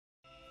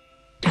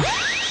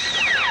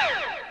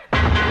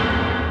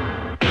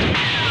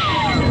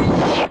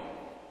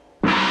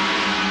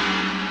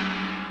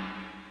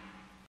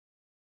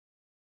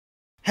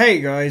Hey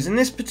guys, in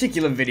this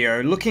particular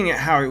video, looking at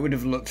how it would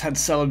have looked had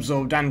Cell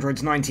absorbed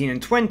androids 19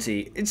 and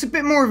 20, it's a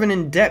bit more of an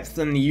in-depth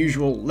than the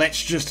usual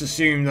let's just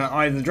assume that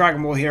either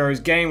Dragon Ball Heroes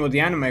game or the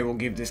anime will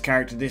give this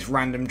character this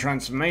random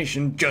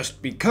transformation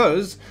just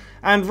because,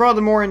 and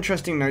rather more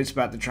interesting notes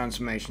about the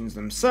transformations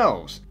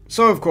themselves.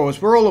 So of course,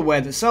 we're all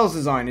aware that Cell's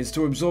design is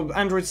to absorb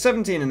androids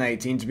 17 and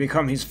 18 to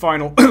become his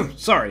final,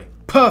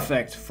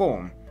 perfect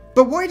form.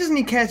 But why doesn't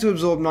he care to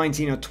absorb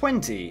 19 or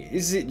 20?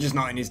 Is it just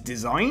not in his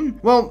design?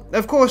 Well,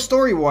 of course,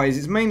 story-wise,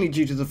 it's mainly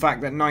due to the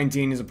fact that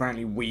 19 is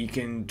apparently weak,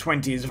 and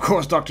 20 is of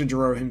course Dr.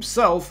 Gero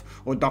himself,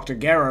 or Dr.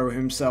 Gero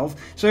himself,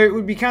 so it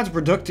would be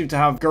counterproductive to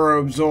have Gero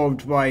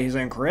absorbed by his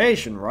own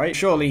creation, right?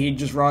 Surely he'd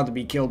just rather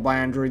be killed by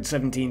Android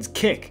 17's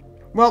kick.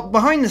 Well,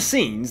 behind the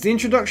scenes, the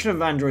introduction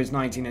of androids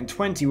 19 and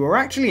 20 were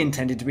actually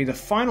intended to be the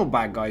final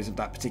bad guys of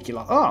that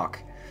particular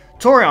arc.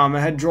 Toriyama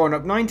had drawn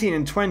up 19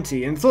 and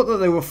 20 and thought that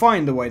they were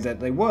fine the way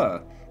that they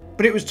were.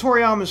 But it was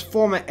Toriyama's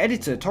former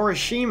editor,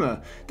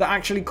 Torishima, that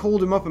actually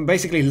called him up and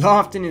basically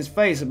laughed in his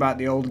face about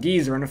the old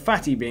geezer and a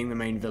fatty being the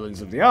main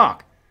villains of the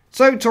arc.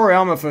 So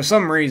Toriyama, for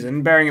some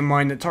reason, bearing in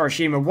mind that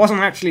Torishima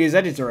wasn't actually his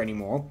editor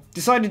anymore,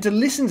 decided to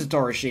listen to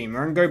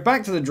Torishima and go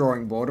back to the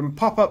drawing board and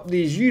pop up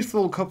these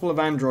youthful couple of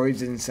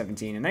androids in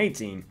 17 and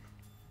 18.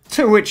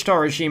 To which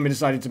Torishima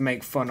decided to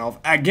make fun of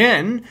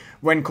again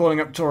when calling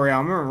up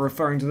Toriyama and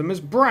referring to them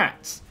as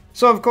brats.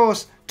 So of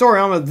course,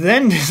 Toriyama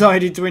then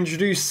decided to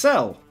introduce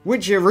Cell,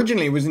 which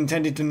originally was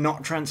intended to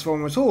not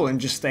transform at all and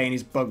just stay in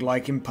his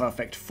bug-like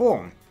imperfect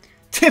form.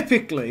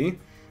 Typically,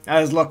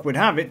 as luck would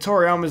have it,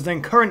 Toriyama's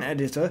then current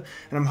editor,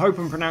 and I'm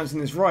hoping I'm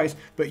pronouncing this right,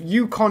 but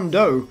Yu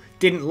Kondo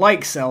didn't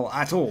like Cell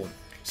at all.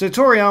 So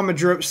Toriyama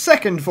drew up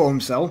second form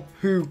Cell,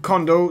 who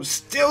Kondo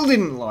still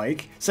didn't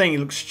like, saying he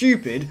looked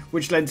stupid,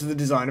 which led to the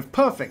design of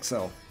Perfect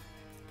Cell.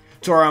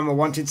 Toriyama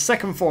wanted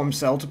second form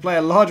Cell to play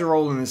a larger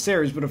role in the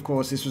series, but of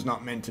course this was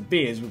not meant to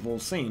be, as we've all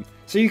seen.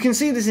 So you can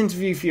see this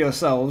interview for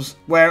yourselves,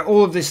 where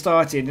all of this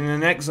started in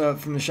an excerpt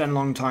from the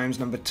Shelong Times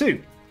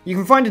 #2. You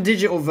can find a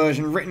digital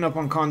version written up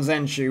on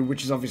Daizenshuu,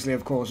 which is obviously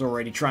of course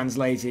already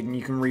translated, and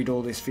you can read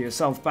all this for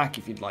yourself back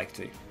if you'd like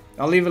to.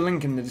 I'll leave a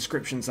link in the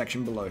description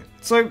section below.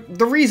 So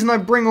the reason I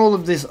bring all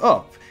of this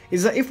up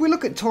is that if we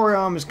look at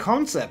Toriyama's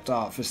concept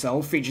art for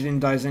Cell featured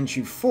in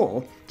Daizenshuu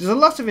 4, there's a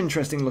lot of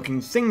interesting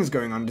looking things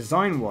going on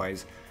design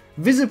wise.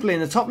 Visibly in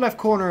the top left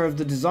corner of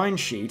the design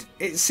sheet,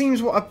 it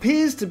seems what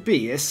appears to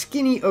be a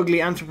skinny,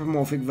 ugly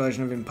anthropomorphic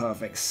version of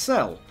Imperfect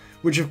Cell,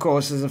 which of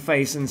course has a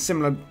face and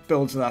similar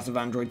build to that of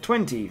Android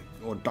 20,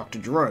 or Dr.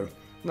 Gero.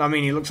 I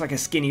mean, he looks like a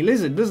skinny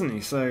lizard, doesn't he?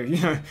 So, you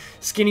know,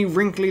 skinny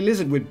wrinkly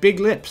lizard with big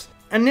lips.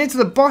 And near to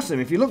the bottom,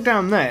 if you look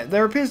down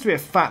there appears to be a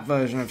fat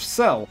version of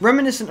Cell,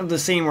 reminiscent of the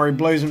scene where he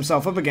blows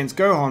himself up against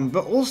Gohan,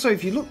 but also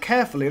if you look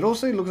carefully, it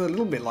also looks a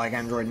little bit like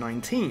Android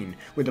 19,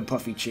 with the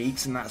puffy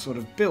cheeks and that sort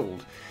of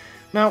build.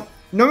 Now,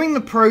 knowing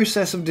the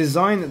process of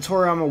design that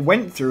Toriyama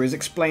went through as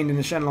explained in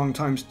the Shenlong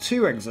Times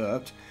 2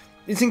 excerpt,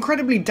 it's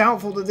incredibly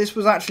doubtful that this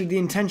was actually the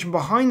intention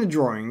behind the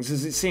drawings,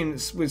 as it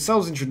seems with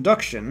Cell's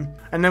introduction,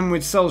 and then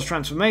with Cell's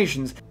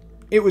transformations,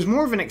 it was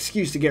more of an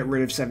excuse to get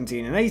rid of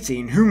 17 and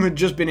 18, whom had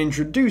just been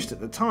introduced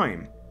at the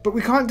time. But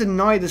we can't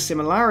deny the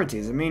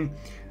similarities. I mean,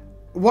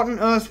 what on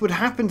earth would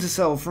happen to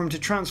Cell for him to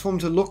transform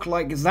to look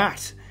like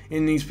that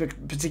in these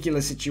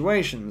particular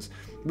situations?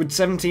 Would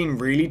 17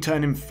 really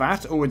turn him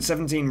fat, or would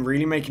 17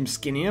 really make him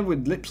skinnier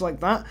with lips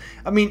like that?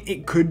 I mean,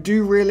 it could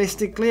do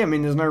realistically. I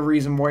mean, there's no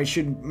reason why it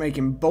should make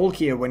him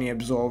bulkier when he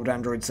absorbed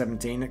Android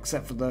 17,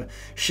 except for the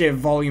sheer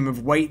volume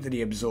of weight that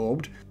he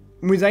absorbed.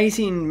 With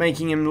 18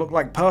 making him look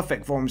like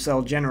perfect form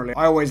Cell generally,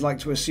 I always like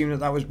to assume that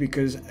that was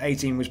because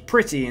 18 was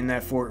pretty and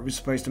therefore it was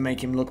supposed to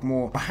make him look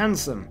more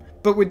handsome.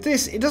 But with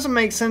this, it doesn't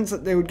make sense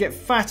that they would get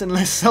fat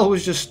unless Cell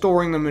was just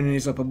storing them in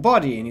his upper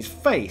body, in his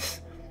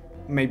face.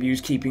 Maybe he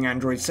was keeping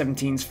Android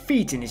 17's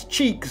feet in his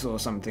cheeks or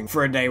something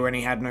for a day when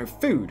he had no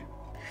food.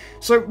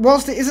 So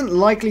whilst it isn't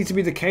likely to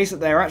be the case that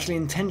they are actually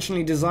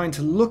intentionally designed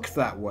to look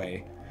that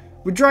way,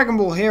 with Dragon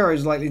Ball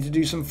Heroes likely to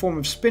do some form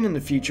of spin in the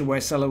future where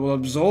Cell will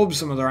absorb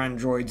some of their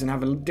androids and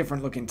have a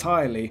different look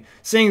entirely,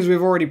 seeing as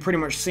we've already pretty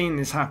much seen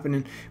this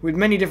happen with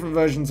many different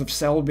versions of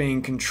Cell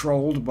being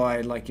controlled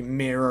by like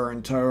Mira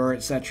and Toa,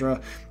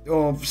 etc.,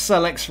 or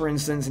Cell X for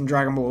instance in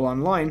Dragon Ball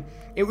Online,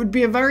 it would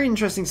be a very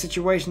interesting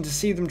situation to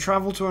see them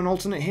travel to an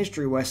alternate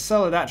history where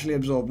Cell had actually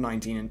absorbed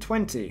 19 and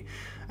 20.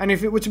 And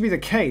if it were to be the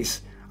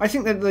case, I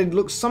think that they'd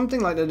look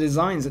something like the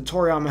designs that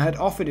Toriyama had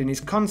offered in his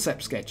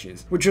concept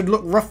sketches, which would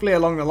look roughly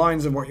along the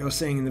lines of what you're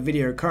seeing in the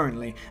video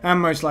currently, and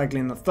most likely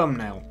in the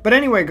thumbnail. But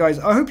anyway guys,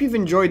 I hope you've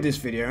enjoyed this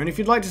video, and if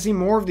you'd like to see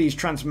more of these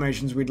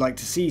transformations we'd like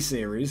to see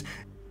series,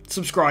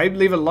 subscribe,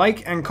 leave a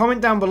like, and comment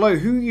down below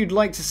who you'd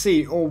like to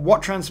see or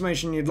what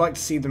transformation you'd like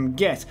to see them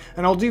get,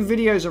 and I'll do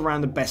videos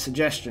around the best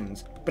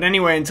suggestions. But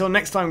anyway, until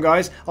next time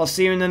guys, I'll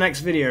see you in the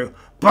next video.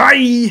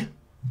 Bye!